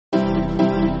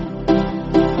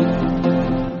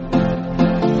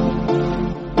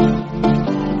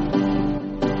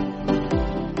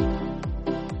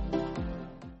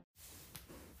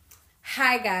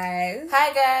Hi guys.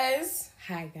 Hi guys.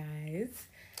 Hi guys.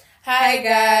 Hi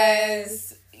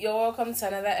guys. You're welcome to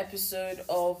another episode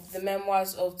of the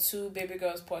Memoirs of Two Baby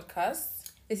Girls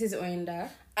podcast. This is Oinda.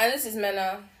 And this is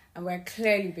Mena. And we're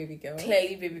clearly baby girls.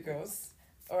 Clearly baby girls.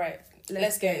 Alright,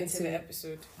 let's get into the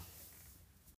episode.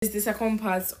 This is the second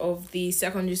part of the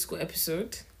secondary school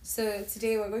episode. So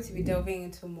today we're going to be delving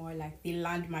into more like the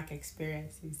landmark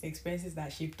experiences, the experiences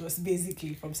that shaped us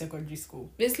basically from secondary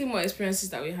school. Basically more experiences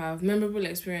that we have, memorable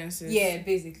experiences. Yeah,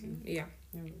 basically. Yeah.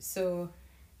 So,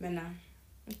 Mena.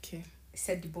 Okay.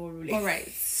 Set the ball rolling.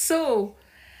 Alright, so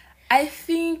I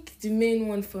think the main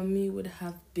one for me would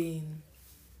have been...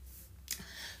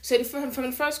 So from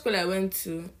the first school I went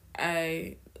to,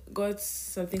 I got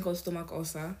something called stomach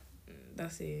ulcer. I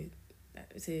got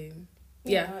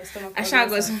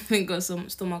something called some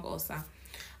stomach ulcer,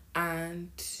 and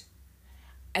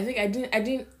I think I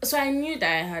didn't. So I knew that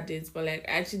I had it, but like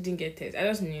I actually didn't get tested. I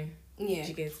just knew.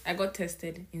 Yeah. I got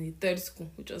tested in the third school,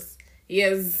 which was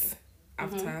years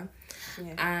after,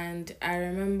 Yeah. and I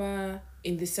remember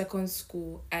in the second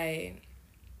school I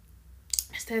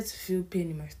started to feel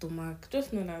pain in my stomach.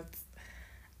 Just know that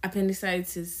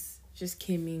appendicitis just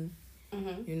came in,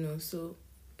 so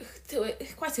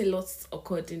quite a lot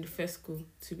occurred in the first school,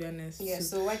 to be honest. Yeah,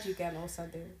 so why did you get an ulcer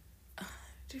there?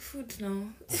 The food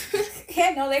now.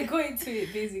 Yeah, now let's go into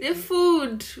it basically. The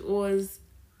food was...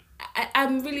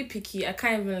 I'm really picky. I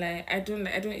can't even lie. I don't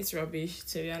eat rubbish,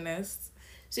 to be honest.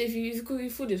 So if you cook,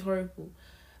 your food is horrible,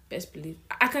 best believe.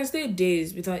 I can stay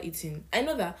days without eating. I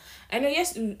know that. I know,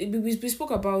 yes, we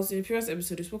spoke about, in the previous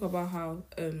episode, we spoke about how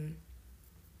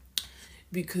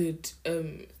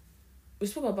we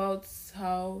spoke about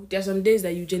how there are some days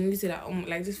that you genuinely say that,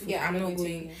 like this food, I'm not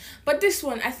going. But this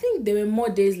one, I think there were more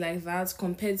days like that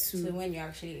compared to... So when you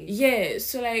actually eat. Yeah,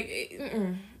 so like,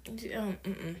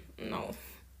 no.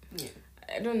 Yeah.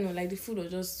 I don't know, like the food was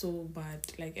just so bad.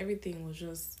 Like everything was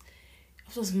just... I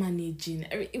was just managing.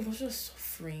 It was just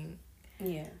suffering.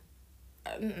 Yeah.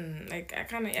 Like I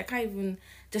can't even...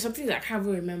 There's some things that I can't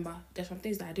even remember. There's some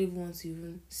things that I don't even want to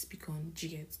even speak on. Do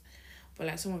you get? But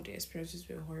like some of the experiences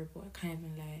were horrible. I can't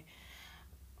even lie.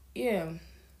 Yeah.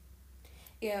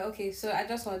 Yeah, okay. So I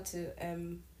just want to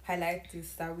highlight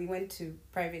this, that we went to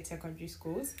private secondary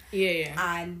schools. Yeah.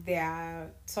 And they are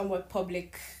somewhat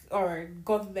public or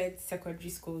government secondary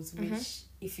schools, which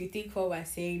if you think what we're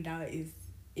saying now is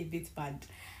a bit bad.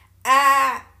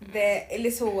 They're a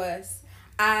little worse.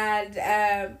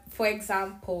 And for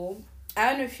example, I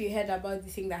don't know if you heard about the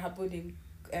thing that happened in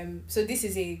so this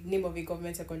is a name of a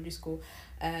government secondary school,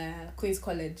 Queen's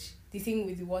College. The thing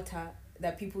with the water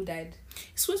that people died.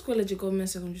 Is Queen's College a government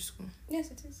secondary school?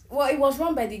 Yes, it is. Well, it was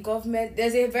run by the government.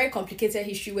 There's a very complicated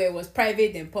history where it was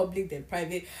private, then public, then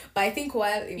private. But I think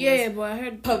while it was but I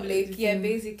heard public,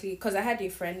 basically, because I had a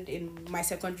friend in my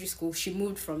secondary school. She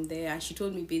moved from there, and she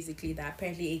told me basically that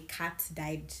apparently a cat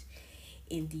died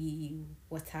in the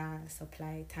water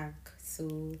supply tank.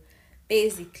 So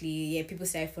basically, people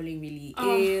started falling really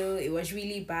ill. It was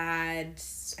really bad.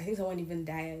 I think someone even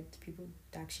died. People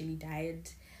actually died.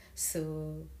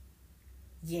 So,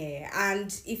 yeah.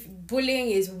 And if bullying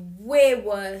is way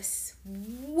worse,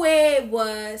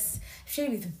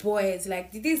 especially with boys,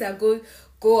 like the things that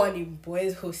go on in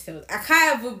boys' hostels, I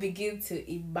can't even begin to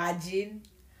imagine.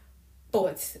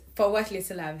 But for what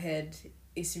little I've heard,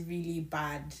 it's really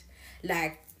bad.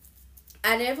 Like,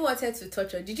 I never wanted to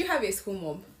touch on. Did you have a school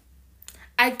mom?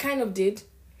 I kind of did.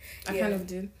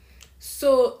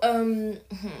 So,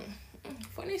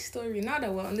 funny story, now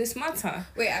that we're on this matter.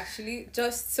 Wait, actually,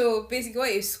 just so basically what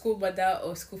a school mother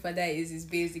or school father is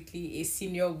basically a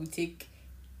senior who take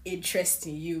interest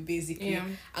in you, basically,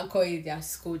 and call you their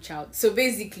school child. So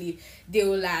basically, they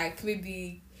will like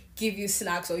maybe give you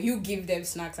snacks or you give them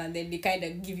snacks, and then they kind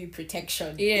of give you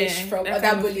protection from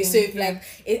other bullies. So if like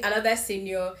another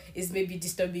senior is maybe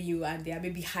disturbing you and they are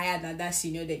maybe higher than that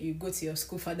senior, then you go to your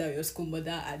school father or your school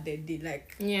mother and then they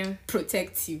like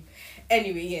protect you.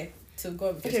 Anyway, so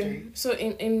go with the story. So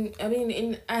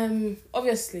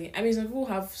obviously, some people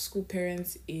have school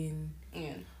parents in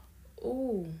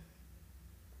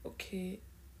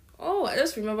I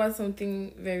just remembered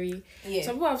something very...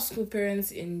 Some people have school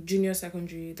parents in junior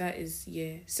secondary, that is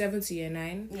year 7 to year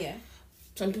 9. Yeah.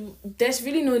 Some people... There's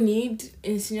really no need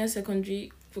in senior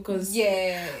secondary because...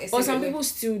 Or some people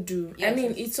still do.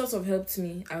 It sort of helped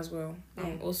me as well.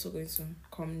 I'm also going to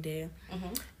come there.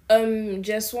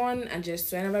 Just 1 and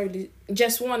just 2. I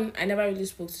never really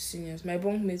spoke to seniors. My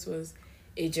bunkmate was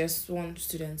a just 1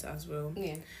 student as well.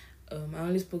 Yeah. I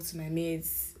only spoke to my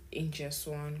mates in just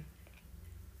 1.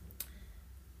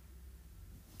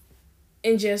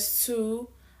 In just 2,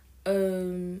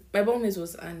 My bunkmate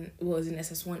was in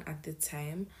SS1 at the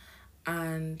time,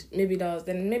 and maybe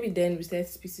then we started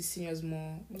to speak to seniors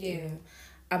more. Yeah. You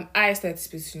know. I started to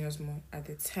speak to seniors more at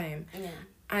the time. Yeah.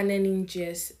 And then in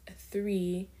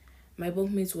GS3, my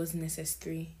bunkmate was in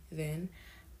SS3 then.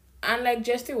 And like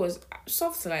GS3 was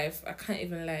soft life, I can't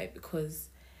even lie, because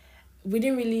we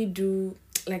didn't really do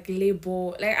like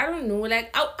labor. Like, I don't know,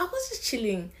 like I was just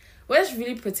chilling. We were just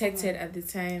really protected at the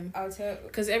time. I'll tell,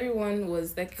 because everyone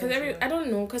was like, I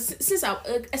don't know, because since our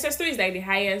SS3 is like the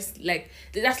highest, like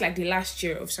that's like the last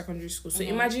year of secondary school. So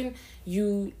imagine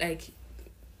you like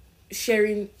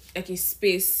sharing like a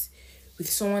space with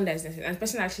someone that's necessary, and the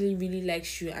person actually really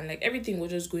likes you, and like everything was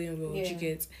just going well. You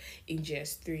get in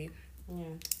GS3. Yeah.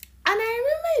 And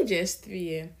I remember in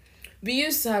GS3, we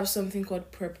used to have something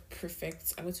called prep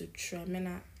prefect. I'm going to try.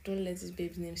 Don't let this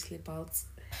babe's name slip out.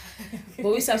 But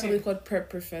we used to have something called prep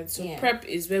prefect. So prep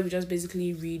is where we just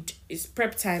basically read. Is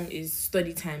prep time is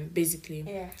study time basically.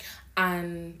 Yeah.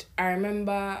 And I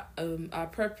remember our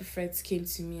prep prefect came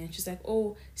to me and she's like,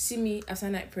 "Oh, see me after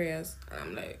night prayers." And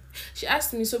I'm like, she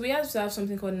asked me. So we had to have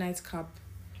something called night cap.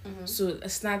 So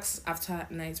snacks after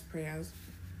night prayers.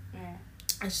 Yeah.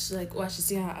 And she's like, "Oh, I should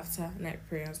see her after night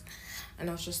prayers." And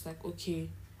I was just like, "Okay."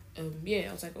 I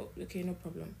was like, "Oh, okay, no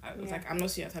problem." I was like, "I'm not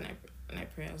seeing you after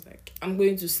night prayer." I was like, "I'm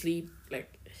going to sleep.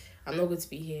 Like, I'm not going to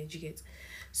be here." Do you get?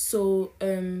 So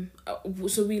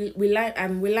so we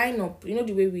line up. You know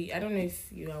the way I don't know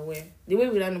if you are aware. The way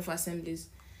we line up for assemblies.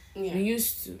 Yeah. We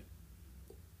used to.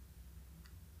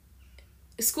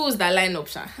 Schools that line up,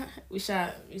 we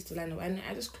used to line up. And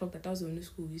I just clocked that was the only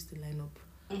school we used to line up.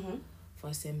 For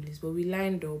assemblies, but we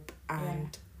lined up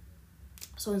and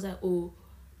someone's like, "Oh,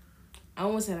 I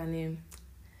almost said her name.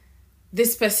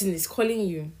 This person is calling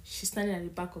you." She's standing at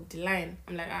the back of the line.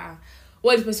 I'm like,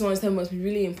 what this person wants to tell me must be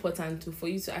really important for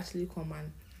you to actually come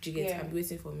and and be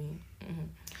waiting for me.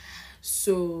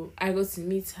 So I got to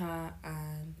meet her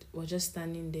and we're just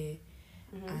standing there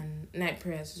and night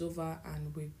prayers is over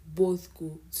and we both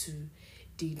go to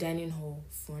the dining hall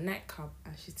for a nightcap.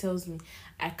 And she tells me,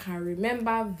 I can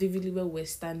remember vividly where we're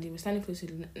standing close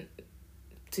to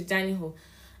the dining hall,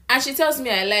 and she tells me,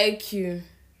 "I like you."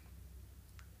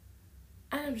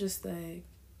 And I'm just like,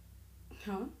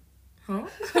 huh? I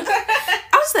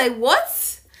was like,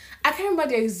 what? I can't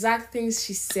remember the exact things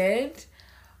she said,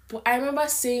 but I remember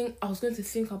saying I was going to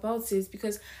think about it,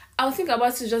 because I'll think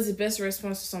about it just the best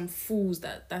response to some fools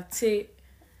that say.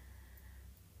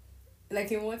 Like,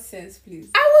 in what sense,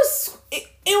 please? I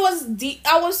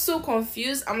was so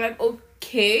confused. I'm like,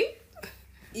 okay.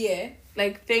 Yeah.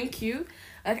 Like, thank you.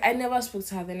 Like, I never spoke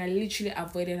to her then. I literally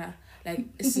avoided her. Like,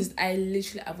 I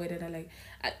literally avoided her. Like,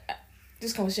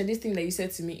 this conversation, this thing that you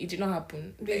said to me, it did not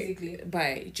happen. Basically.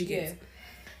 By Jiget.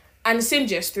 And the same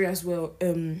gesture as well.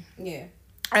 Yeah.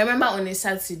 I remember on a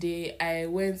Saturday, I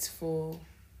went for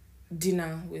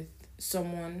dinner with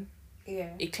someone.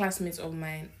 Yeah. A classmate of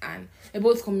mine, and they're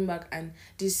both coming back, and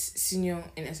this senior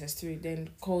in SS3 then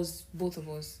calls both of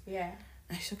us. Yeah.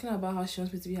 And she's talking about how she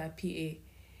wants me to be her PA.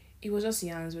 It was just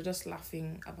yarns. We're just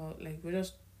laughing about, like,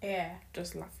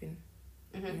 just laughing,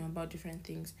 about different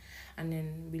things. And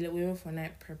then we went for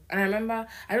night prep. And I remember,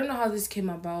 I don't know how this came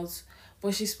about,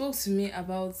 but she spoke to me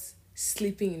about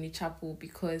sleeping in the chapel,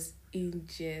 because in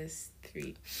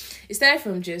GS3, it started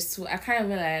from GS2. I can't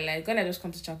even like when I just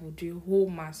come to chapel, do whole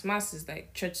mass is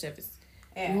like church service.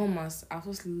 The whole mass, I'll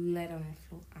just lie down on the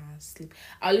floor and sleep.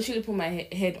 I'll literally put my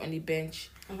head on the bench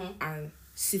and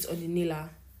sit on the kneeler.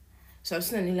 So I'm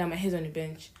sitting on the kneeler, my head's on the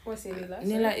bench. What's a kneeler?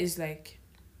 Kneeler is like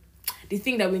the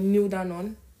thing that we kneel down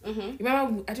on.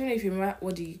 Remember, I don't know if you remember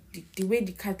what the way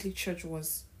the Catholic Church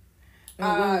was.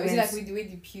 Is it like with the way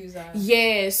the pews are?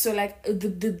 Yeah, so like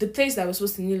the place that I was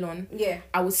supposed to kneel on,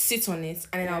 I would sit on it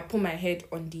and then I'll put my head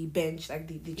on the bench, like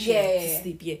the chair to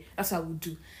sleep. Yeah, that's what I would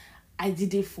do. I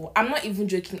did it for, I'm not even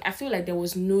joking, I feel like there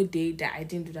was no day that I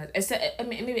didn't do that, except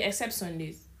maybe except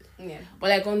Sundays. Yeah.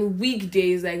 But like on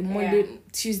weekdays, like Monday,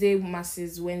 Tuesday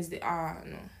masses, Wednesday,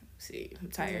 no. See, I'm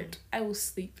tired. I will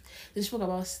sleep. They spoke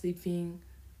about sleeping.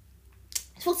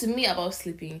 Spoke to me about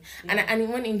sleeping, and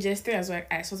when in GS3 as well,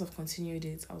 I sort of continued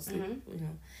it. I was like,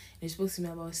 they spoke to me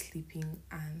about sleeping,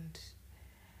 and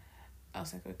I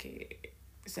was like, okay.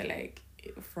 So like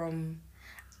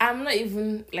I'm not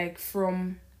even like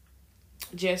from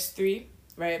GS3,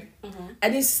 right? I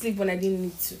didn't sleep when I didn't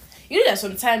need to. You know, there's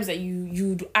sometimes that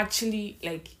you'd actually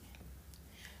like.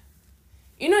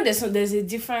 You know, there's a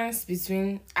difference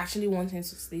between actually wanting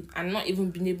to sleep and not even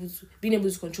being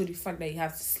able to control the fact that you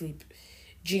have to sleep.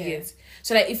 Do you get?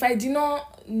 So like if I did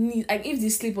not need, like if the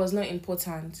sleep was not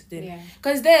important, then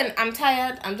because then I'm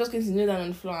tired, I'm just going to kneel down on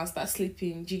the floor and start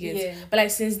sleeping. Do you get? But like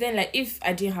since then, like if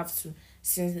I didn't have to,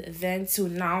 since then till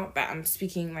now that I'm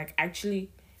speaking, like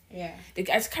actually, like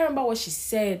I can't remember what she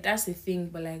said. That's the thing.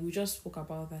 But like we just spoke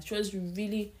about that. She was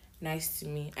really nice to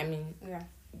me. I mean,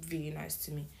 really nice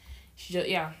to me. She just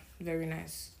very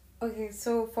nice. Okay,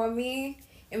 so for me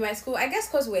in my school, I guess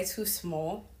because we're too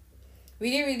small, we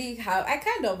didn't really have. I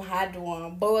kind of had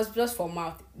one, but it was just for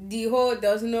mouth. There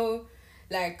was no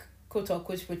like quote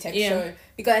unquote protection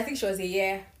because I think she was a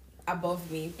year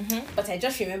above me. But I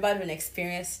just remembered an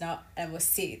experience now. I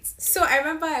must say it. So I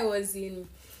remember I was in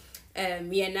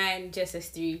year 9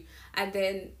 JSS3, and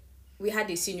then we had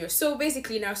a senior. So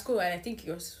basically in our school, and I think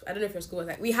yours, I don't know if your school was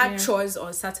like, we had chores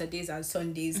on Saturdays and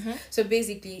Sundays. So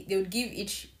basically they would give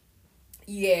each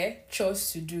year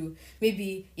chores to do.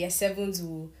 Maybe year 7s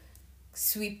will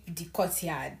sweep the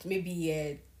courtyard,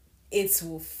 maybe 8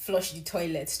 will flush the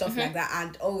toilet, stuff like that.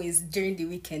 And always during the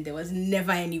weekend there was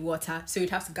never any water, so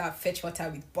you'd have to go and fetch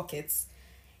water with buckets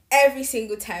every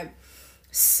single time.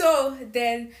 So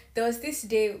then there was this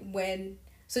day when,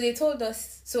 so they told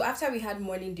us, so after we had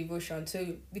morning devotion, so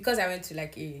because I went to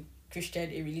like a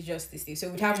religious this day, so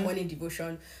we'd have morning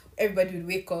devotion, everybody would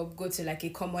wake up, go to like a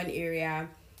common area,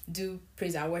 do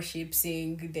praise and worship,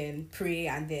 sing, then pray,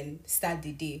 and then start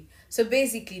the day. So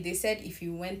basically they said if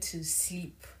you went to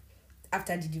sleep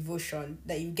after the devotion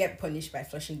that you get punished by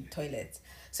flushing the toilet.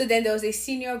 So then there was a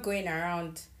senior going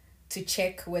around to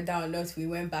check whether or not we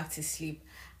went back to sleep.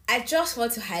 I just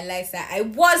want to highlight that I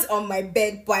was on my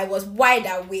bed, but I was wide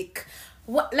awake.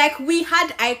 Like we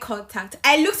had eye contact.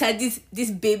 I looked at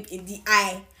this babe in the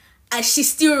eye, and she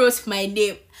still wrote my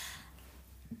name.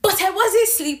 But I wasn't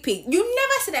sleeping. You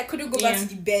never said I couldn't go back to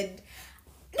the bed.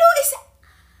 No, it's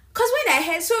because when I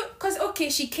heard,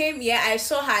 because she came, I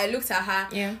saw her, I looked at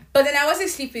her, but then I wasn't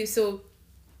sleeping, so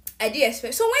I didn't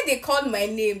expect. So when they called my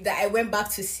name, that I went back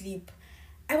to sleep,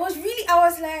 I was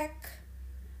like,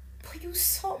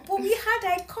 but we had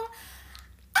eye contact.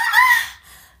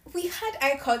 We had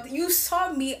eye contact. You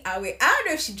saw me away. I don't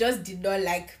know if she just did not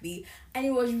like me. And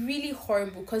it was really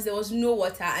horrible because there was no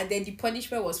water, and then the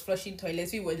punishment was flushing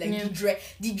toilets. We were like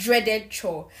the dreaded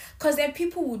chore. Because then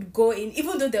people would go in,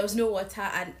 even though there was no water,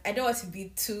 and I don't want to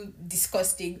be too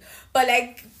disgusting, but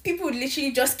like people would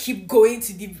literally just keep going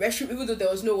to the restroom even though there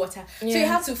was no water. So you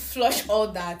have to flush all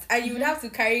that, and you would have to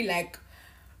carry like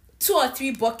 2 or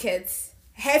 3 buckets,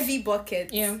 heavy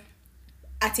buckets,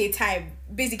 at a time,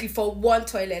 basically for one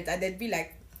toilet, and then be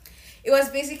like, it was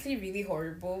basically really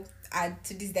horrible. And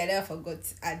to this day I never forgot.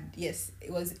 And yes,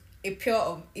 it was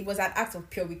an act of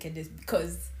pure wickedness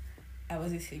because I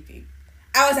wasn't sleeping.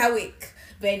 I was awake.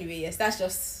 But anyway, yes, that's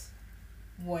just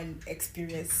one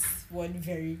experience, one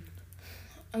very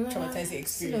traumatizing experience.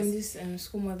 Still on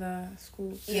this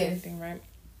school thing, right?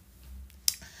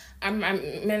 I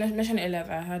mentioned earlier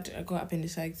that I got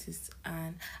appendicitis,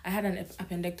 and I had an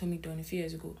appendectomy done a few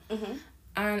years ago.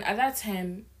 And at that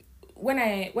time, when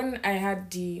I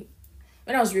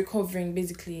was recovering,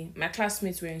 basically my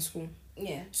classmates were in school.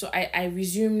 So I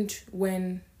resumed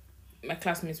when my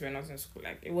classmates were not in school.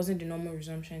 Like it wasn't the normal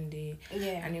resumption day.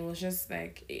 And it was just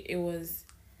like it was.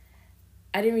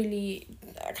 I don't really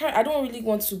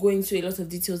want to go into a lot of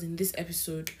details in this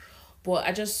episode, but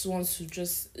I just want to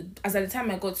as at the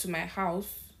time I got to my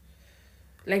house,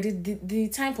 like the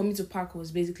time for me to park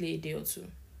was basically a day or two.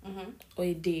 Or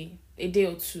a day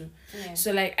or two.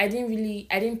 So like I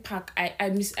didn't pack.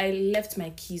 I left my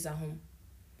keys at home.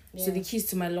 So the keys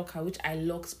to my locker, which I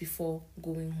locked before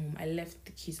going home, I left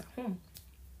the keys at home.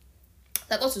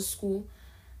 So I got to school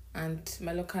and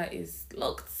my locker is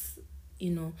locked,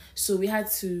 so we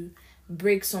had to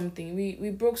break something.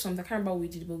 We broke something. I can't remember what we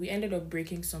did, but we ended up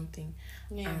breaking something.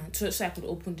 So I could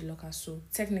open the locker. So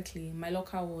technically my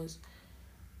locker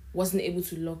wasn't able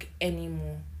to lock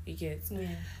anymore. You get?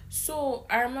 So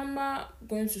I remember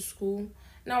going to school.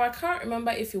 Now I can't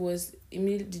remember if it was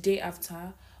immediately the day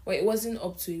after, or it wasn't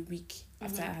up to a week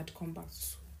after I had come back to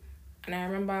school. And I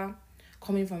remember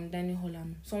coming from the dining hall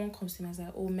and someone comes to me and was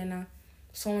like, "Oh, Mena,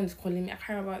 someone is calling me." I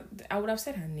can't remember. I would have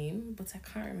said her name, but I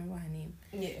can't remember her name.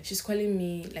 She's calling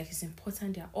me, like it's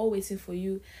important. They're all waiting for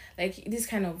you. Like this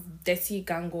kind of dirty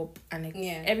gang up, and like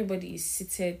everybody is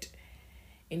seated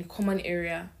in a common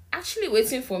area, actually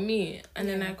waiting for me. And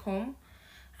then I come,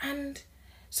 and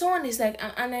someone is like,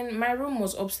 and then my room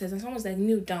was upstairs, and someone's like,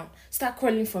 "Kneel down, start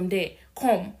crawling from there,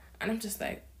 come." And I'm just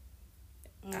like,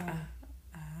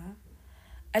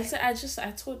 I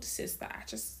told the sister, I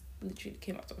just literally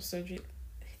came out of surgery.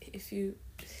 If you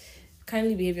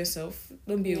kindly behave yourself,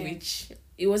 don't be a witch.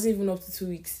 It wasn't even up to 2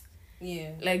 weeks.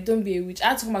 Yeah. Like, don't be a witch. I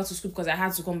had to come back to school because I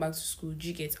had to come back to school. Do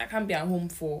you get? I can't be at home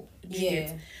for. Do you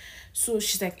get? So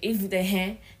she's like, if the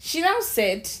hair. She now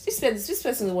said this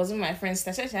person wasn't my friend.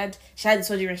 She said she had the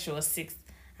surgery when she was 6,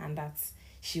 and that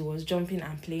she was jumping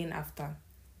and playing after.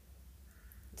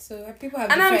 So people have.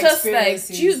 And I'm just like,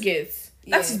 do you get?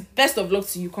 That's best of luck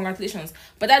to you. Congratulations.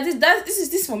 But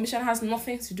this information has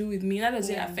nothing to do with me. That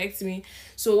doesn't affect me.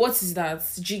 So what is that?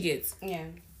 Do you get? Yeah.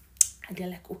 And they're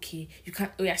like, okay, you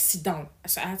can't. Oh yeah, sit down.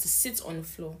 So I had to sit on the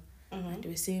floor. And they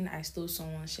were saying I stole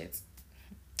someone's shirt.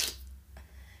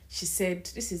 She said,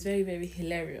 this is very, very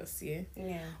hilarious.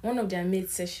 Yeah. One of their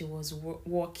mates said she was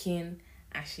walking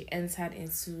and she entered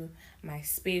into my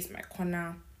space, my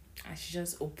corner, and she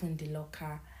just opened the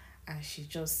locker and she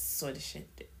just saw the shirt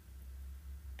there.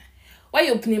 Why are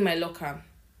you opening my locker?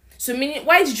 So meaning,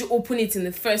 why did you open it in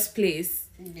the first place?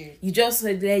 You just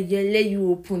said, let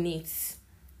you open it.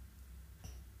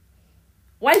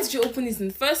 Why did you open it in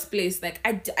the first place? Like,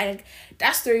 I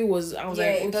that story was, I was like,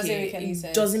 okay, it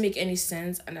doesn't make any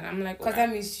sense. And then I'm like, because that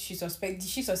means did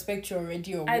she suspect you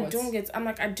already or what? I'm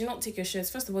like, I do not take your shirts.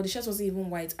 First of all, the shirt wasn't even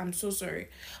white. I'm so sorry.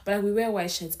 But like, we wear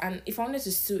white shirts. And if I wanted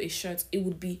to steal a shirt, it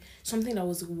would be something that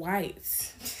was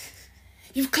white.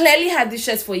 You've clearly had this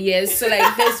shirt for years, so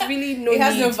like there's really no. It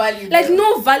has no value. Like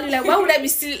no value. Like why would I be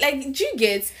stealing? Like do you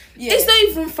get? It's not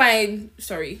even fine.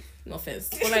 Sorry, no offense,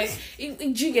 but like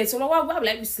do you get? So like, why would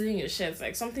I be stealing your shirt?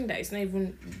 Like something that is not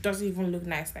even doesn't even look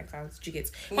nice like that. Do you get?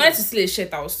 If I wanted to steal a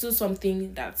shirt, I will steal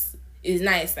something that is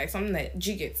nice, like something that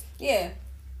do you get? Yeah.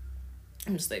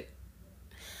 I'm just like.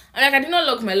 And like I did not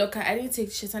lock my locker. I didn't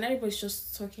take shit, and everybody's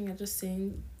just talking and just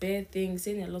saying bad things,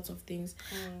 saying a lot of things.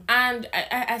 And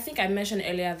I think I mentioned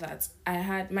earlier that I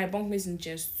had my bunkmates in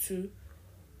JS2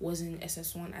 was in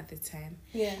SS1 at the time.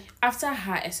 Yeah. After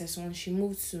her SS1, she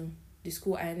moved to the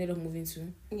school I ended up moving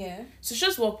to. Yeah. So she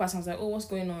just walked past and I was like, oh, what's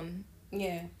going on?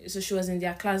 Yeah. So she was in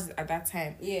their class at that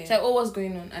time. Yeah. She's like, oh, what's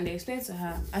going on? And they explained to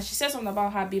her, and she said something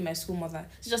about her being my school mother.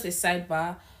 It's just a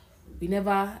sidebar. We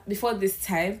never, before this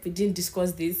time, we didn't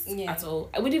discuss this at all.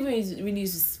 I wouldn't even really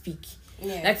used to speak.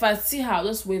 Like, if I see her, I'll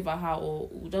just wave at her or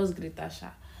we'll just greet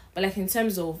her. But, like, in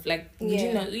terms of, like, so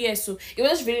it was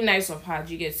just really nice of her,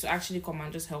 you get, to actually come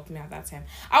and just help me at that time.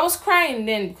 I was crying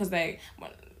then because, like,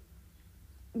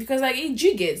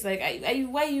 you get, like,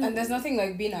 why you... And there's nothing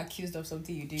like being accused of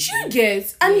something you did. You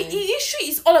get. And the issue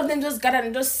is all of them just gathered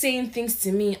and just saying things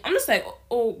to me. I'm just like,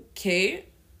 okay...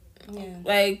 Yeah.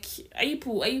 Like, are you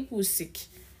people sick?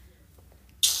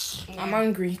 Yeah. I'm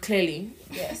angry, clearly.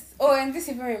 Yes. Oh, and this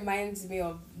even reminds me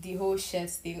of the whole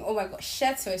shirts thing. Oh my god,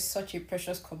 shirts were such a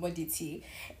precious commodity.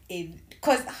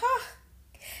 Because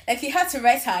like you had to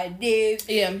write her name.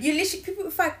 Yeah. You literally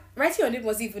in fact, writing your name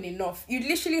wasn't even enough. You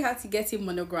literally had to get it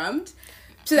monogrammed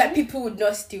so that people would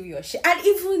not steal your shirt. And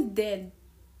even then,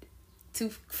 to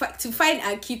find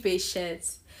and keep a shirt,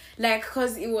 like,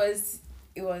 because it was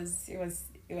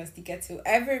the ghetto. I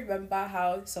ever remember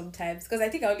how sometimes, because I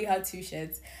think I only had 2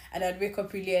 shirts, and I'd wake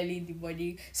up really early in the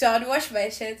morning. So I'd wash my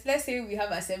shirts. Let's say we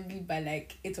have assembly by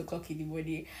like 8 o'clock in the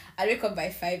morning. I'd wake up by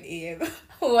 5 a.m.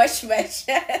 wash my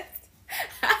shirts.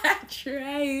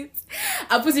 Try it.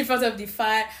 I put it in front of the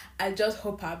fire and just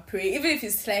hope and pray, even if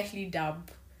it's slightly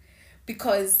damp.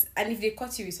 Because, and if they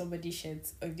caught you with somebody's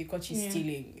shirts, or if they caught you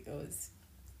stealing, it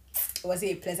was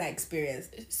a pleasant experience.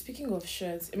 Speaking of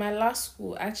shirts, in my last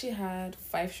school, I actually had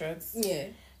 5 shirts. Yeah.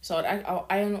 So I'll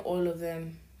iron all of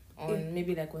them on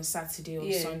maybe like on Saturday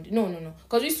or Sunday. No.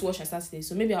 Because we used to wash on Saturday,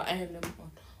 so maybe I'll iron them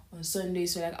on Sunday.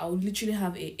 So like I'll literally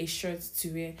have a shirt to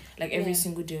wear like every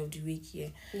single day of the week. Yeah.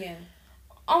 Yeah.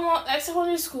 Like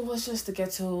secondary school was just the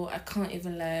ghetto. I can't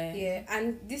even lie. Yeah,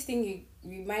 and this thing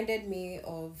reminded me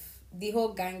of the whole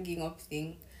ganging up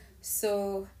thing.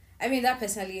 So I mean that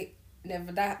personally.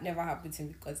 That never happened to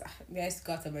me because I used to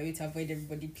go out of my way to avoid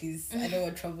everybody, please. I don't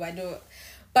want trouble.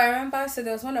 But I remember, so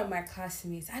there was one of my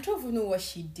classmates. I don't even know what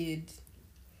she did.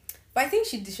 But I think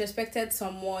she disrespected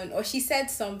someone or she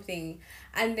said something.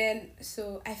 And then,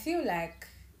 so I feel like,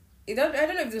 I don't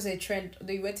know if it was a trend,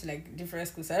 although you went to like different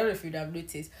schools. So I don't know if you'd have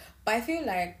noticed. But I feel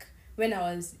like when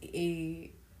I was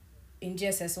in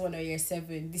GSS1 or year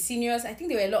 7, the seniors, I think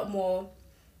they were a lot more,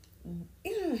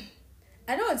 I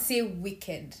don't want to say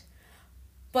wicked.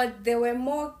 But there were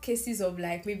more cases of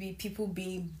like maybe people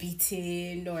being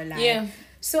beaten or like... Yeah.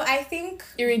 So I think...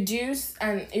 It reduced.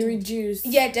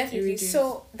 Yeah, definitely.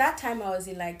 So that time I was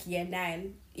in like year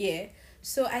 9. Yeah.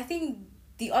 So I think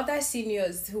the other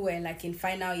seniors who were like in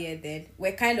final year then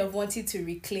were kind of wanting to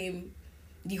reclaim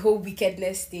the whole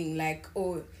wickedness thing. Like,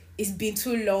 oh, it's been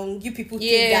too long. You people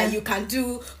think that you can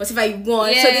do whatever you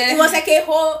want. Yeah. So it was like a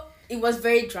whole... It was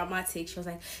very dramatic. She was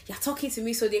like, you're talking to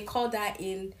me. So they called her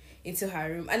in into her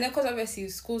room. And then because obviously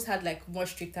schools had like more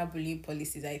stricter bullying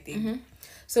policies, I think.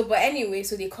 So but anyway,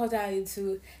 so they called her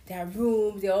into their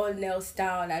room, they all knelt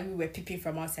down, and we were peeping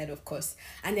from outside, of course.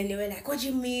 And then they were like, what do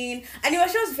you mean? And it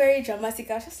was just very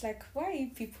dramatic. I was just like, why are you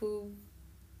people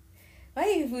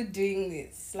doing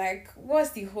this? Like,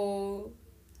 what's the whole...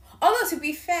 Although, to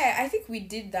be fair, I think we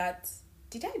did that.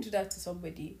 Did I do that to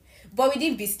somebody? But we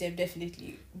didn't beat them,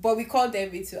 definitely. But we called them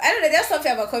into... I don't know, there's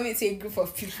something about coming to a group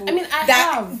of people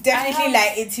definitely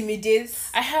like intimidates.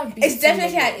 I have beat It's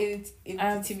definitely an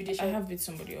intimidation. I have beat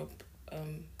somebody up.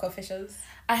 Confessions?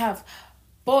 I have.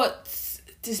 But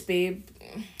this babe,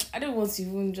 I don't want to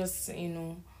even just,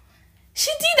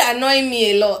 she did annoy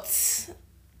me a lot.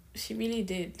 She really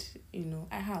did,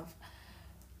 I have.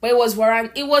 But it was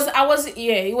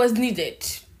it was needed.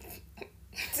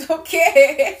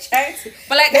 Okay, trying to...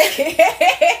 But like,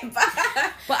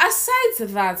 but aside to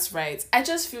that, right, I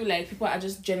just feel like people are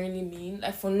just genuinely mean,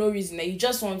 like for no reason. Like you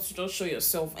just want to just show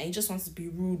yourself, and you just want to be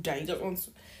rude, and you just want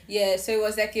to... Yeah, so it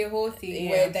was like a whole thing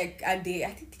where like, and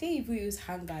I think they even use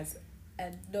hangers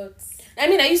and not... I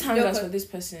mean, I use hangers for this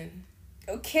person.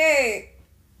 Okay,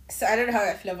 so I don't know how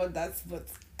I feel about that, but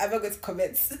I'm not going to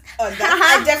comment on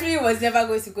that. I definitely was never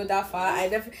going to go that far.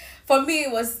 For me,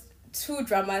 it was too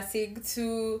dramatic,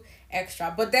 too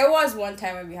extra. But there was one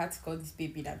time when we had to call this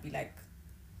baby and be like,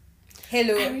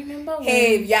 hello, I remember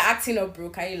hey, you're acting up, bro.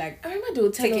 Can you like... I remember they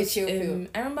would tell take us, a chill pill.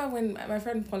 I remember when my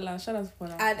friend Paula, shout out to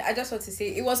Paula. And I just want to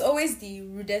say, it was always the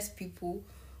rudest people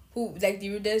who, like the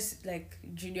rudest like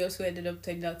juniors who ended up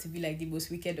turning out to be like the most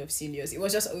wicked of seniors. It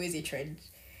was just always a trend.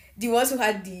 The ones who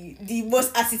had the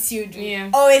most attitude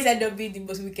always end up being the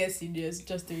most wicked seniors,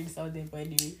 just doing something. But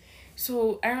anyway.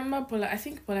 So I remember Paula, I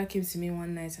think Paula came to me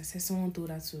one night. I said someone told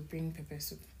her to bring pepper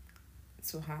soup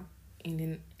to her. And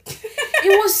then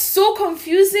it was so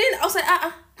confusing. I was like,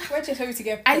 where'd you tell me to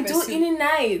get pepper soup? I do in the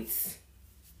night.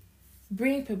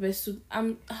 Bring pepper soup.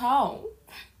 How?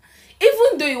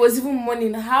 Even though it was even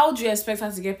morning, how do you expect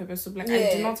her to get pepper soup? Like,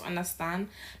 I do not understand.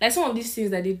 Like, some of these things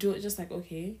that they do, just like,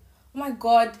 okay. Oh my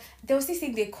God. There was this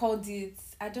thing they called it,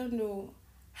 I don't know.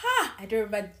 I don't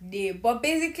remember the name. But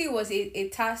basically it was a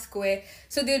task where,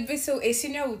 so a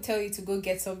senior would tell you to go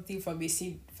get something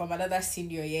from another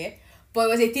senior, yeah? But it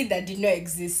was a thing that did not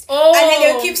exist. Oh, and then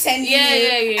they'll keep sending you.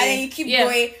 And then you keep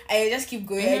going, and you just keep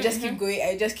going, and you just keep going,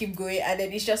 and you just keep going, and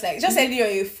then it's just like, just sending you on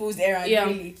a fool's errand,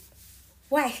 really.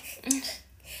 Why?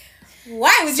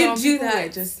 Why would you do that? I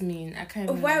just mean, I can't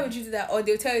remember. Why would you do that? Or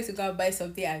they'll tell you to go and buy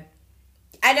something, and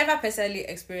I never personally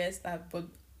experienced that, but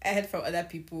I heard from other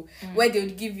people where they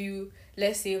would give you,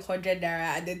 let's say, 100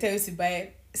 naira, and they tell you to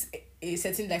buy a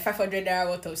certain like 500 naira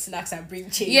worth of snacks and bring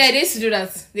change. Yeah, they used to do that.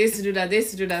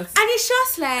 And it's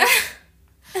just like,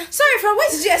 sorry, from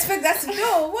where did you expect that to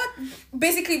go? What?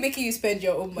 Basically making you spend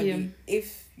your own money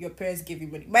if your parents give you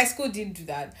money. My school didn't do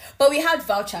that, but we had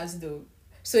vouchers though,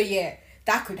 so yeah,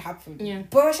 that could happen. Yeah,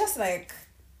 but it's just like,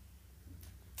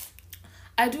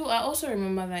 I also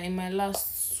remember that in my the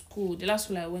last school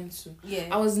I went to,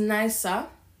 I was nicer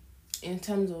in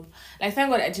terms of, like, thank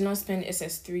God I did not spend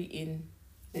SS3 in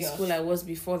the school I was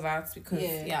before that, because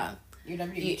you'd have been a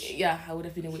witch. I would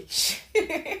have been a witch.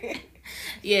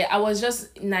 I was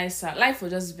just nicer. Life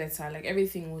was just better. Like,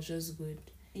 everything was just good.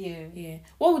 Yeah.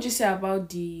 What would you say about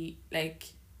the like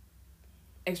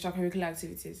extracurricular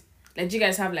activities? Like, do you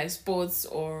guys have like sports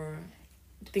or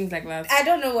things like that? I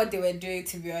don't know what they were doing,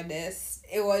 to be honest.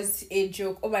 It was a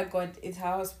joke. Oh my God,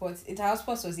 inter-house sports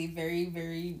was a very,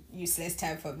 very useless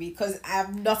time for me because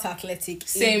I'm not athletic.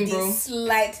 Same, bro. The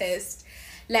slightest.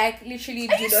 Like, literally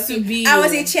do nothing. I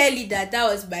was a cheerleader.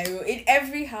 That was my role in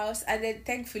every house. And then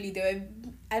thankfully there were,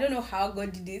 I don't know how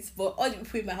God did it, but all the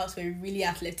people in my house were really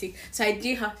athletic. So I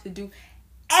didn't have to do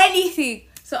anything.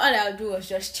 So all I would do was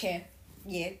just cheer.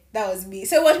 Yeah, that was me.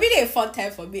 So it was really a fun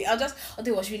time for me. Although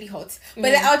it was really hot, but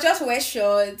then I'll just wear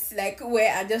shorts, like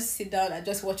where I just sit down and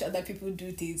just watch other people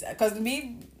do things. Because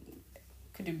me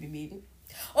couldn't be me.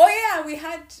 Oh yeah, we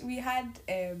had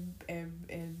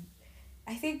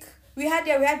I think we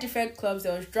had different clubs.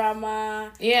 There was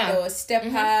drama. Yeah. There was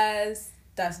steppers.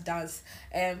 That's dance.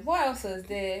 What else was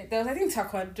there? There was, I think,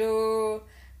 taekwondo.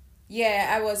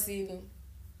 Yeah, I was in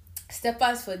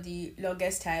steppers for the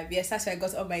longest time. Yes, that's why I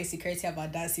got all my insecurity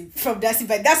about dancing from dancing,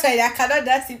 but that's why I cannot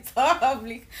dance in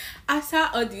public. After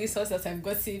all the resources I've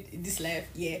gotten in this life,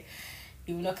 you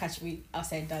will not catch me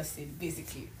outside dancing,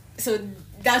 basically. So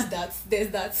that's that. There's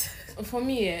that. For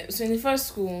me, so in the first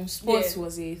school, sports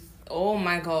was oh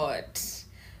my God.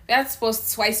 We had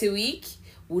sports twice a week.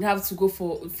 would have to go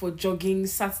for jogging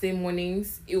Saturday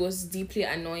mornings. It was deeply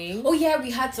annoying. Oh yeah,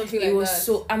 we had something like that. It was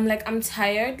so I'm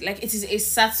tired. Like, it is a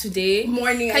Saturday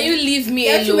morning. Can you leave me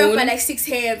alone? You have to wake up by like 6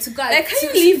 a.m. to go. Like, can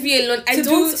you leave me alone? I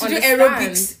don't understand.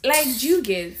 Aerobics. Like, do you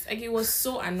get? Like, it was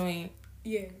so annoying.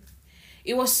 Yeah.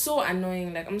 It was so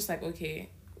annoying. Like, I'm just like, okay,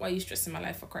 why are you stressing my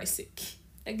life, for Christ's sake?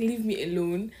 Like, leave me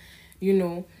alone, you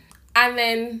know. And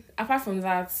then apart from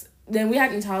that, then we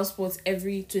had inter-house sports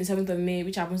every 27th of May,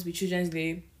 which happens to be Children's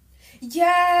Day.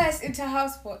 Yes,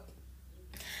 inter-house sport.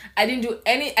 I didn't do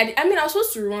any. I mean, I was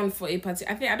supposed to run for a party.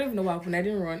 I don't even know what happened. I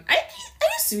didn't run. I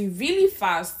used to be really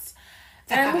fast.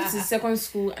 Then I moved to second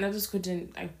school, and I just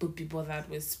couldn't be bothered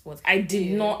with sports. I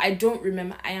did not. I don't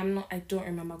remember. I don't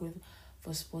remember going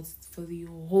for sports for the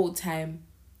whole time.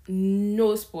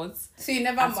 No sports. So you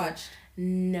never marched?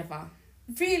 Never.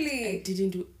 Really? I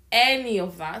didn't do any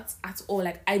of that at all.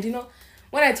 Like, I did not.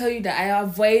 When I tell you that I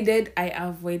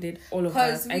avoided all of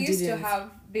that. Because we used to have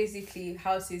basically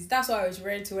houses. That's what I was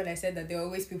referring to when I said that there were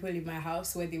always people in my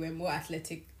house where they were more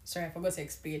athletic. Sorry, I forgot to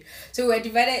explain. So we were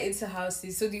divided into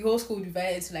houses. So the whole school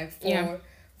divided into like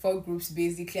four groups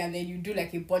basically, and then you do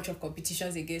like a bunch of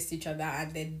competitions against each other,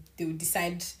 and then they will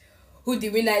decide who the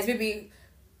winner is. Maybe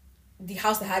the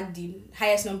house that had the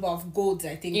highest number of golds,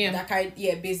 I think. That carried,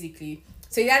 basically.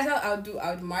 So that's how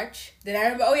I would march. Then I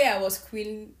remember, I was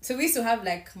queen. So we used to have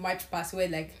like march past where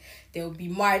like there would be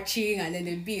marching, and then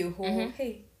there'd be a whole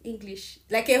English,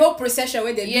 like a whole procession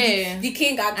where there'd be the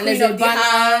king and queen of the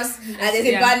house, and there's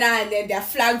a banner, and then there are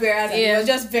flag bearers, and it was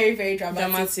just very, very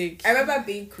dramatic. I remember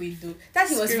being queen though. That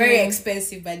thing was very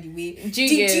expensive, by the way.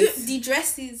 The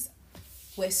dresses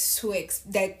were so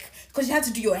because you had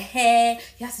to do your hair,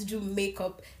 you had to do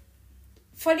makeup.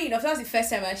 Funny enough, that was the first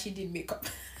time I actually did makeup.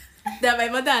 That my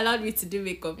mother allowed me to do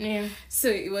makeup. So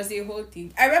it was a whole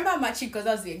thing. I remember matching because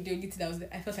that was the only thing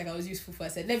I felt like I was useful for. I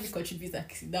said, let me contribute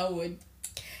in that one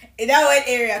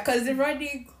area, because the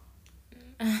running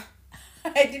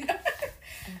I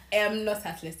am not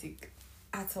athletic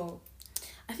at all.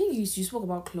 I think you spoke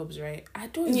about clubs, right? I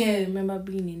don't even remember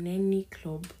being in any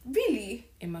club. Really?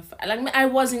 In my I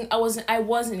was in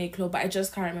a club, but I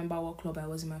just can't remember what club I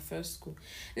was in my first school.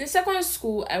 In the second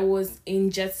school, I was in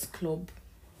Jets Club.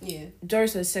 Yeah.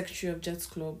 Doris was secretary of Jets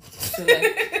Club. So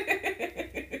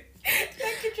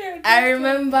I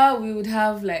remember we would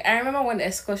have I remember one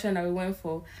excursion that we went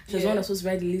for. She was one that was supposed to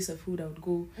write the list of who that would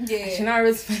go. Yeah. She now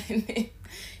wrote my name.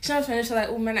 She now finished like,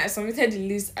 oh man, I submitted the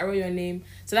list, I wrote your name.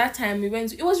 So that time we went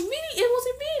to, it was a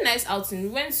really nice outing. We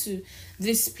went to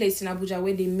this place in Abuja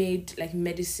where they made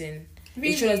medicine.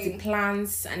 Really? They showed us the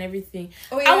plants and everything.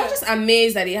 Oh, yeah. I was just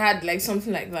amazed that they had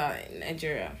something like that in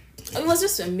Nigeria. It was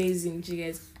just amazing, you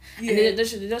guys. Yeah. And they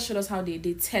just showed us how they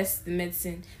test the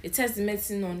medicine. They test the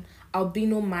medicine on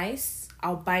albino mice.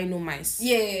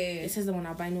 Yeah. They test them on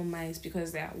albino mice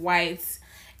because they're white.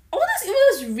 It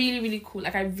was really, really cool. I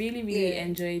really, really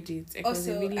enjoyed it.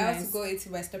 Also, really I had to go into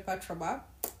my stepper trauma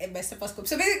in my stepper's club.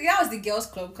 So basically, that was the girls'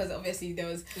 club because obviously there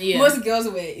was most girls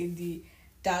were in the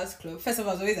dance club. First of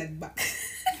all, I was always at the back.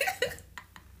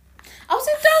 I was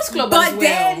in dance club as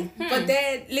well. But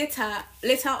then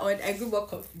later on, I grew more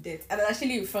confident, and I was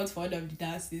actually in front for one of the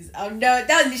dances. Oh no,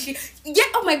 that was literally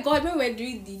oh my god! When we were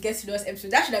doing the Get to Know Us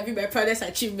episode, that should have been my proudest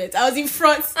achievement. I was in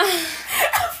front for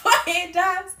a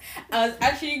dance. I was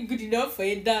actually good enough for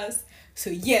a dance. So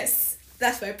yes,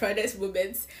 that's my proudest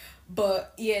moment.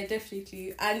 But yeah,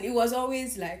 definitely. And it was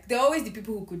always there were always the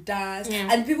people who could dance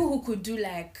and people who could do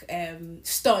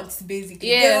stunts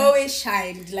basically. Yeah. They always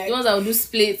shined. The ones that would do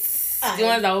splits. The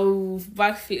ones that will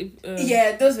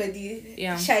backflip. Those were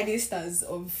the shining stars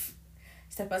of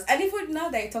steppers. And even now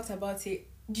that you talked about it,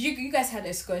 you guys had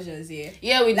excursions,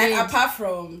 Yeah, we did. Apart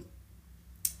from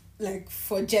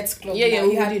for Jets Club. We did.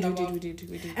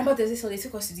 I remember there's this one, they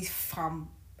took us to this farm.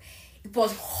 It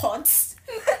was hot.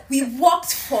 We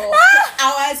walked for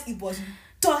hours. It was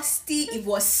dusty. It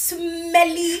was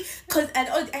smelly.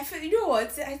 I feel, you know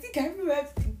what? I think I remember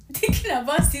thinking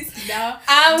about this now.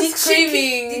 I'm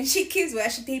screaming. The chickens were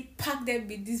actually, they packed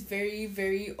them in this very,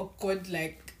 very awkward,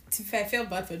 I felt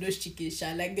bad for those chickens,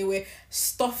 they were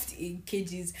stuffed in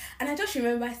cages. And I just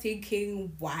remember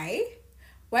thinking, why?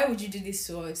 Why would you do this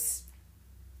to us?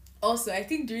 Also, I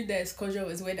think during the excursion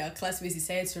was when our classmates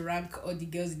decided to rank all the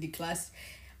girls in the class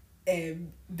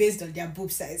based on their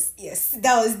boob size. Yes,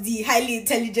 that was the highly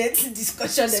intelligent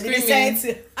discussion that they decided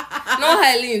to not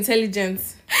highly intelligent.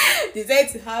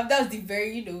 Decided to have. That was the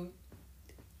very,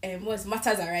 what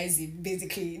matters arising,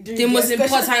 basically. The most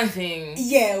important thing.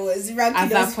 Yeah, it was ranking at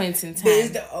that point in time.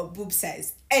 Based on boob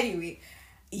size. Anyway,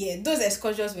 yeah, those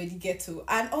excursions were the ghetto.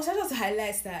 And also just to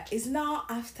highlight that it's now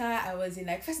after I was in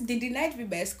like first they denied me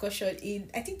my excursion in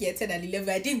I think year 10 and 11.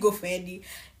 I didn't go for any.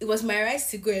 It was my right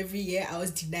to go every year. I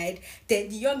was denied. Then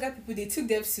the younger people they took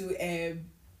them to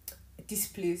this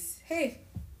place. Hey,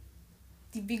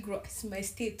 the big rock. It's my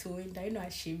state too, and I'm not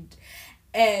ashamed.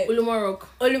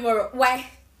 Olumorok. Why?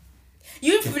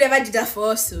 You people never did that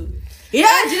for us, so you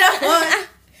never did that for us.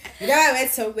 You never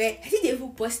went somewhere. I think they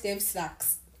even bust them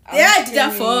snacks. They never did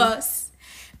that for us.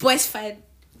 But it's fine.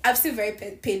 I'm still very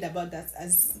pained about that,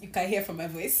 as you can hear from my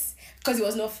voice, because it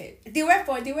was not fair. They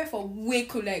were for way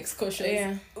cooler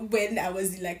excursions when I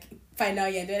was in like final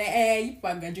year. They're like, you people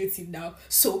are graduating now.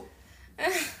 So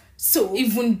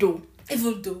even though.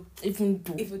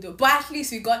 But at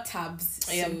least we got tabs.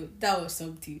 Yeah. So that was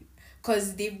something.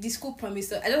 Because the school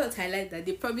promised us, I don't want to highlight that,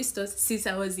 they promised us since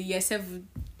I was in year 7,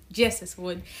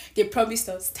 GSS1, they promised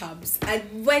us tabs.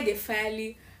 And when they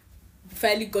finally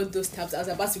got those tabs, I was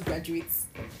about to graduate.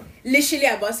 Literally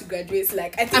about to graduate.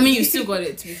 Like I mean, you still got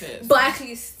it, to be fair. But at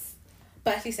least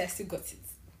I still got it.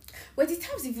 Were the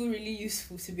tabs even really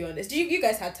useful, to be honest? You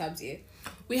guys had tabs here?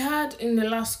 We had in the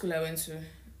last school I went to.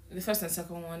 The first and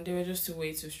second one, they were just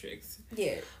way too strict.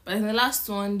 Yeah. But in the last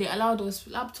one, they allowed us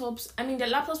laptops. I mean, the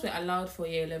laptops were allowed for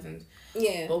year 11.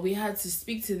 Yeah. But we had to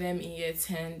speak to them in year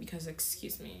 10 because,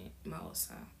 excuse me,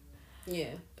 Mausa.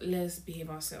 Yeah. Let's behave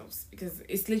ourselves. Because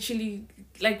it's literally,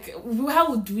 like,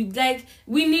 how would we, like,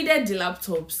 we needed the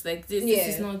laptops. Like, this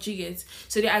is not Jiggets.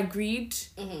 So they agreed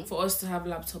for us to have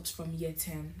laptops from year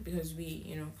 10 because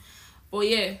we, But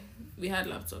yeah, we had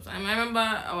laptops. I remember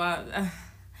our...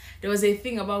 there was a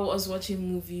thing about us watching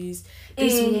movies.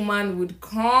 This woman would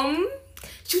come.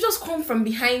 She would just come from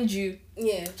behind you.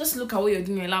 Yeah. Just look at what you're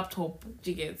doing on your laptop.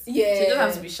 Yeah. So you just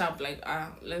have to be sharp. Like,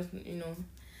 let's,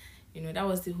 that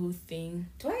was the whole thing.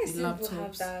 Do I still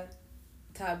have that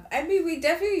tab? I mean, we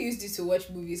definitely used it to watch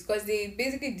movies because they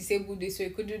basically disabled it so you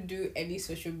couldn't do any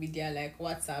social media like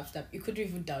WhatsApp stuff. You couldn't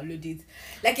even download it.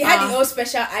 Like it had its own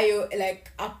special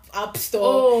like app store.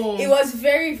 Oh. It was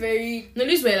very, very. No,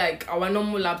 these were like our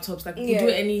normal laptops. Like we could do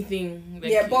anything.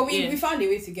 Like, but we found a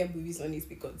way to get movies on it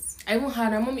because I even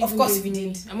had. My mom of course we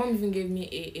did. My mom even gave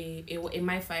me a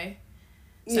MiFi.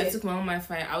 So I took my own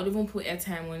Wi-Fi. I would even put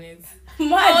airtime on it. I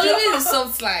was living the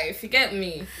soft life. You get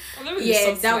me?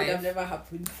 That would have never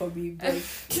happened for me. But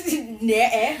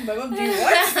my mom did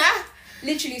what?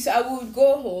 Literally, so I would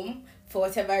go home for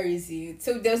whatever reason.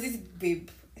 So there was this babe,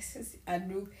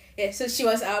 Anu. Yeah, so she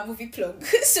was our movie plug.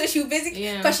 So she would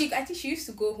basically, because I think she used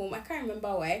to go home. I can't remember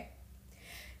why.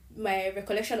 My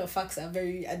recollection of facts are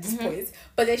very at this point,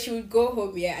 but then she would go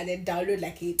home and then download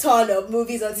like a ton of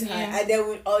movies onto her, and then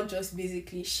we'd all just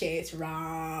basically share it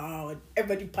around,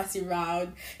 everybody pass it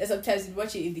around, and sometimes we'd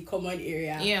watch it in the common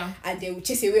area, and then we'd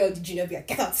chase away all the junior, be like,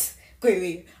 get out, go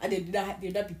away, and then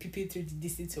they'd not be peeping through the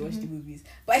distance to watch the movies.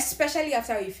 But especially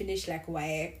after we finished like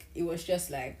WAEC, it was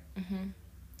just like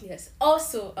yes.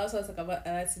 Also, I talk about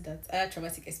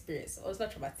traumatic experience. Oh, it's not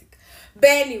traumatic, but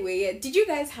anyway, did you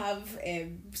guys have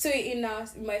so in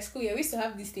my school we used to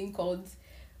have this thing called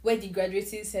where the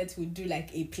graduating set would do like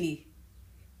a play.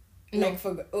 No.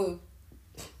 Like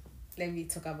let me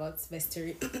talk about my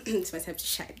story. It's my time to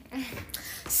shine.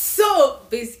 So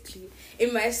basically,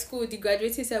 in my school, the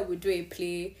graduating set would do a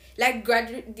play. Like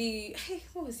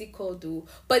what was it called though?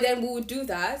 But then we would do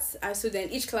that, and so then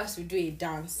each class would do a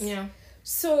dance. Yeah.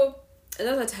 So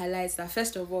that's what highlights that.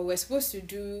 First of all, we're supposed to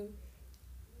do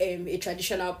a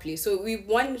traditional play. So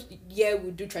one year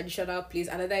we do traditional plays,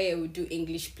 another year we do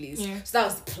English plays. Yeah. So that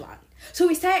was the plan. So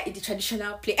we started in the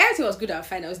traditional play. Everything was good and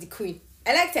fine. I was the queen.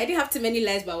 I liked it. I didn't have too many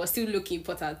lines, but I was still looking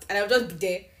important, and I would just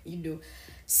be there,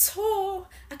 So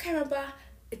I can't remember.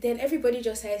 Then everybody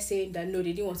just started saying that no,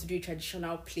 they didn't want to do a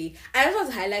traditional play. And I just want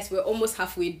to highlight we're almost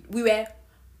halfway. We were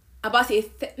about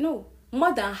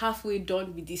more than halfway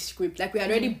done with this script. Like we had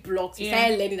already blocked. We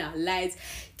started learning our lines.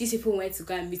 These people went to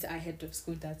go and meet our head of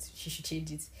school that she should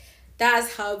change it.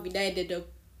 That's how we now ended up.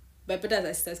 My brothers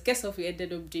and sisters, guess what we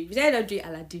ended up doing? We ended up doing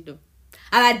Aladdin.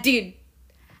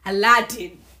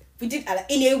 We did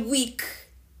Aladdin in a week.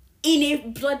 In a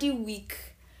bloody week,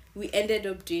 we ended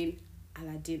up doing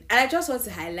Aladdin. And I just want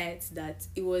to highlight that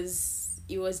it was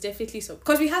definitely so,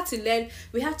 because we had to learn.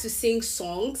 We had to sing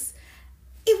songs.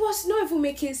 It was not even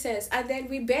making sense. And then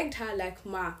we begged her like,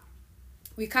 Ma,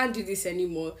 we can't do this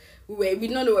anymore. We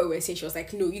did not know what we were saying. She was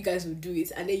like, no, you guys will do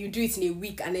it. And then you do it in a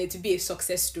week and then to be a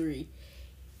success story.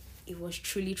 It was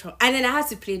truly and then I had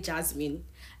to play Jasmine.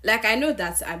 Like, I know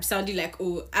that I'm sounding like,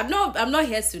 I'm not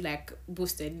here to like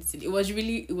boast or anything. It was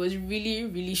really,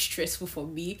 really stressful for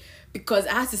me because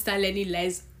I had to start learning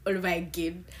lines all over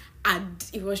again. And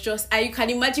it was just, and you can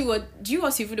imagine what, do you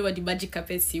also even know what the magic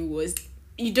carpet scene was?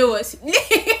 You know what?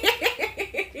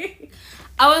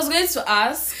 I was going to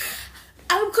ask.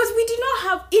 Because we did not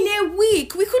have, in a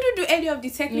week, we couldn't do any of the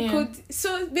technical.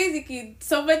 So basically,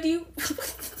 somebody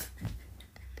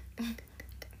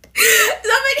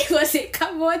was a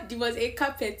cupboard, there was a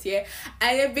carpet here,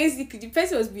 and then basically the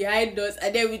person was behind us,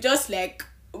 and then we just like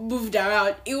moved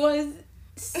around. It was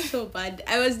so bad.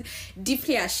 I was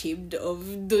deeply ashamed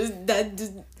of those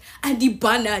and the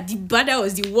banner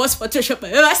was the worst Photoshop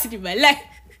I've ever seen in my life.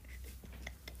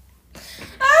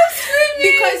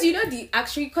 Because you know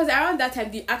because around that time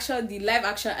the live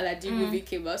action Aladdin movie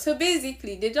came out. So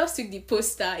basically they just took the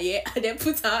poster and then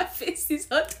put our faces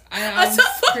on. I am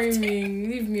screaming.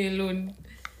 Leave me alone.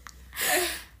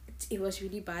 It was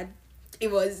really bad.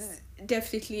 It was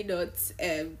definitely not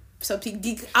something.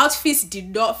 The outfits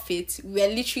did not fit. We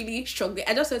were literally struggling.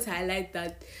 I just want to highlight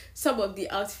that some of the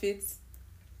outfits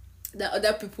that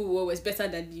other people wore was better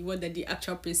than the one that the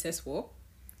actual princess wore.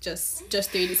 Just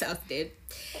throwing this out there.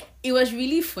 It was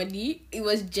really funny. It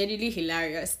was genuinely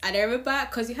hilarious. And I remember,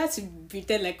 because you had to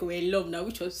pretend like we were in love now,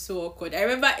 which was so awkward. I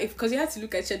remember, because you had to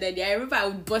look at each other, I remember I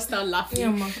would burst out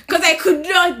laughing. Because I could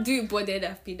not do it, but then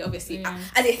I've been, obviously,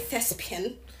 as a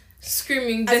thespian.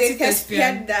 Screaming, as a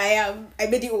thespian that I am. I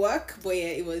made it work, but yeah,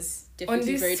 it was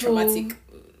definitely very traumatic.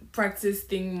 Practice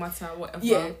thing matter, whatever.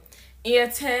 Yeah. In year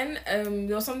 10,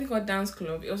 there was something called dance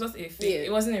club. It was just a fake.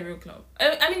 It wasn't a real club.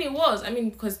 I mean, it was. I mean,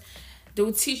 because they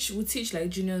would teach like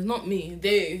juniors, not me.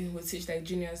 They would teach like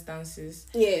juniors dances.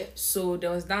 Yeah. So there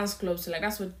was dance club. So like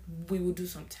that's what we would do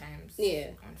sometimes. Yeah.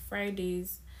 On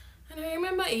Fridays. And I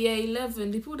remember in year 11,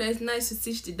 the people that is nice to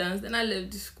teach the dance. Then I left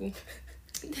the school.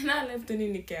 Then I left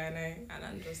Nika and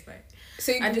I'm just like.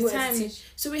 So at the time,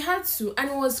 so we had to, and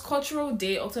it was Cultural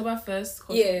Day, October 1st.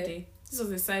 Cultural Day. This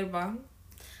was a sidebar.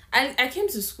 I came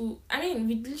to school. I mean,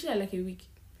 we literally had like a week.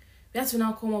 We had to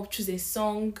now come up, choose a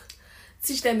song,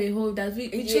 teach them a whole dance.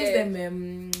 We chose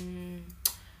them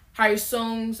Harry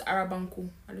songs, Arabanku.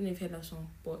 I don't know if you heard that song,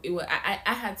 but it was.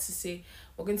 I had to say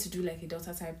we're going to do like a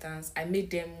Delta type dance. I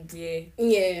made them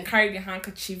carry the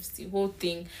handkerchiefs, the whole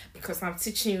thing, because I'm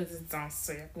teaching you this dance,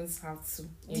 so you're going to have to.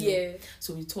 You know?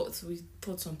 So we taught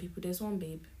some people. There's one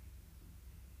babe.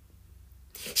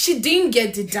 She didn't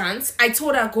get the dance. I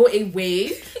told her go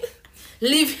away,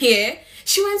 live here.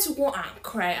 She went to go and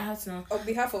cry. I had to know. On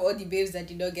behalf of all the babes that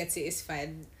did not get it, it's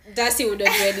fine. Dancing would not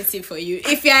do anything for you.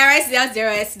 If you're arrested, that's the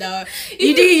arrest now.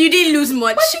 You didn't lose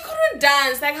much. But she couldn't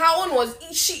dance. Like her own was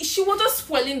she was just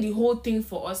spoiling the whole thing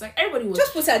for us. Like everybody was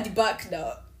just put her at the back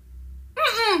now.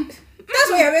 That's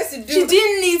what you're meant to do. She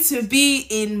didn't need to be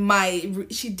in my.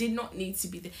 She did not need to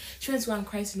be there. She went to go and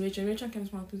cry to Rachel. Rachel came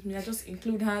to my with me. I just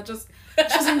include her. She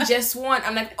wasn't just one.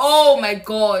 I'm like, oh my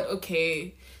god,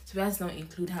 okay. So we had to now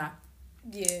include her.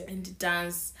 Yeah. And the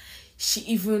dance. She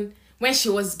even when she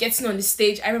was getting on the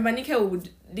stage, I remember Nika would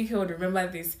remember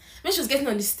this. When she was getting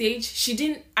on the stage, she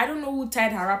didn't. I don't know who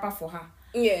tied her wrapper for her.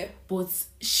 Yeah. But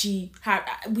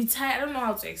I don't know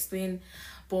how to explain.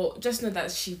 But just know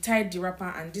that she tied the wrapper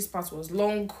and this part was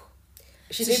long.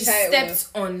 She stepped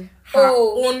on her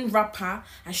own wrapper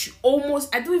and she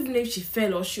almost, I don't even know if she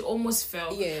fell or she almost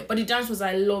fell. Yeah. But the dance was,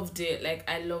 I loved it. Like,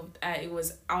 I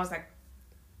was like.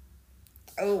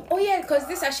 Oh yeah, because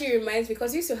this actually reminds me,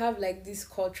 because we used to have like these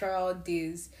cultural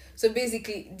days. So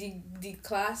basically the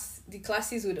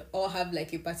classes would all have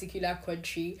like a particular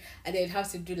country and they'd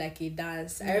have to do like a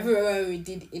dance. I remember when we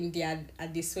did India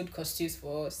and they sewed costumes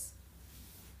for us.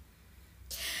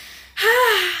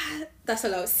 That's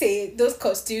all I would say. Those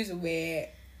costumes were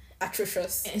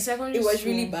atrocious. In secondary it was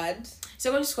school, really bad.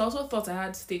 Secondary school, I also thought I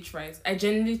had stage fright. I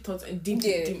genuinely thought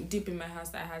deep in my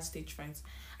heart that I had stage fright.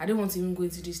 I don't want to even go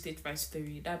into this stage fright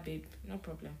story. That babe, no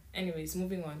problem. Anyways,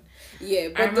 moving on. Yeah,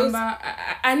 but I remember.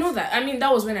 I know that. I mean,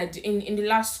 that was when in the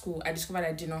last school I discovered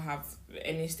I did not have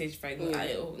any stage fright.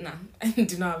 I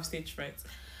did not have stage fright.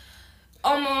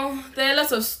 There are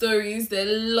lots of stories, there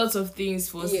are lots of things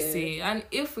for us to say, and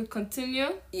if we continue,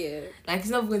 like it's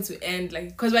not going to end, like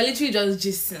because we're literally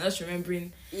just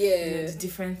remembering, the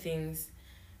different things.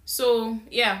 So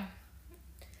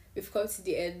we've come to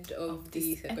the end of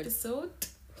the episode.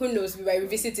 Who knows? We might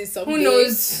revisit it someday. Who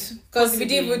knows? Because we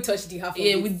didn't even touch the half of it.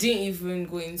 Yeah, we didn't even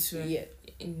go into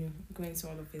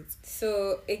all of it.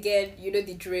 So again, you know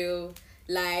the drill.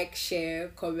 Like, share,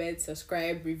 comment,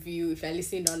 subscribe, review if you're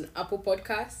listening on Apple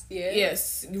Podcasts. Yeah.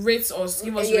 Yes. Rate us.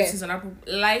 Give us ratings on Apple.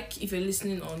 Like if you're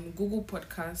listening on Google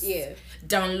Podcasts. Yeah.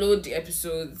 Download the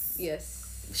episodes.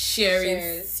 Yes. share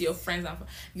it to your friends and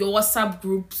your WhatsApp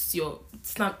groups, your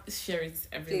Snap, share it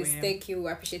everywhere. Please, thank you.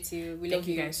 I appreciate you. We love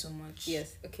you guys so much.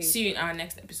 Yes. Okay. See you in our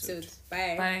next episode.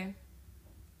 Bye. Bye.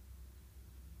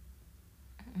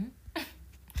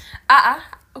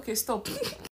 Okay, stop.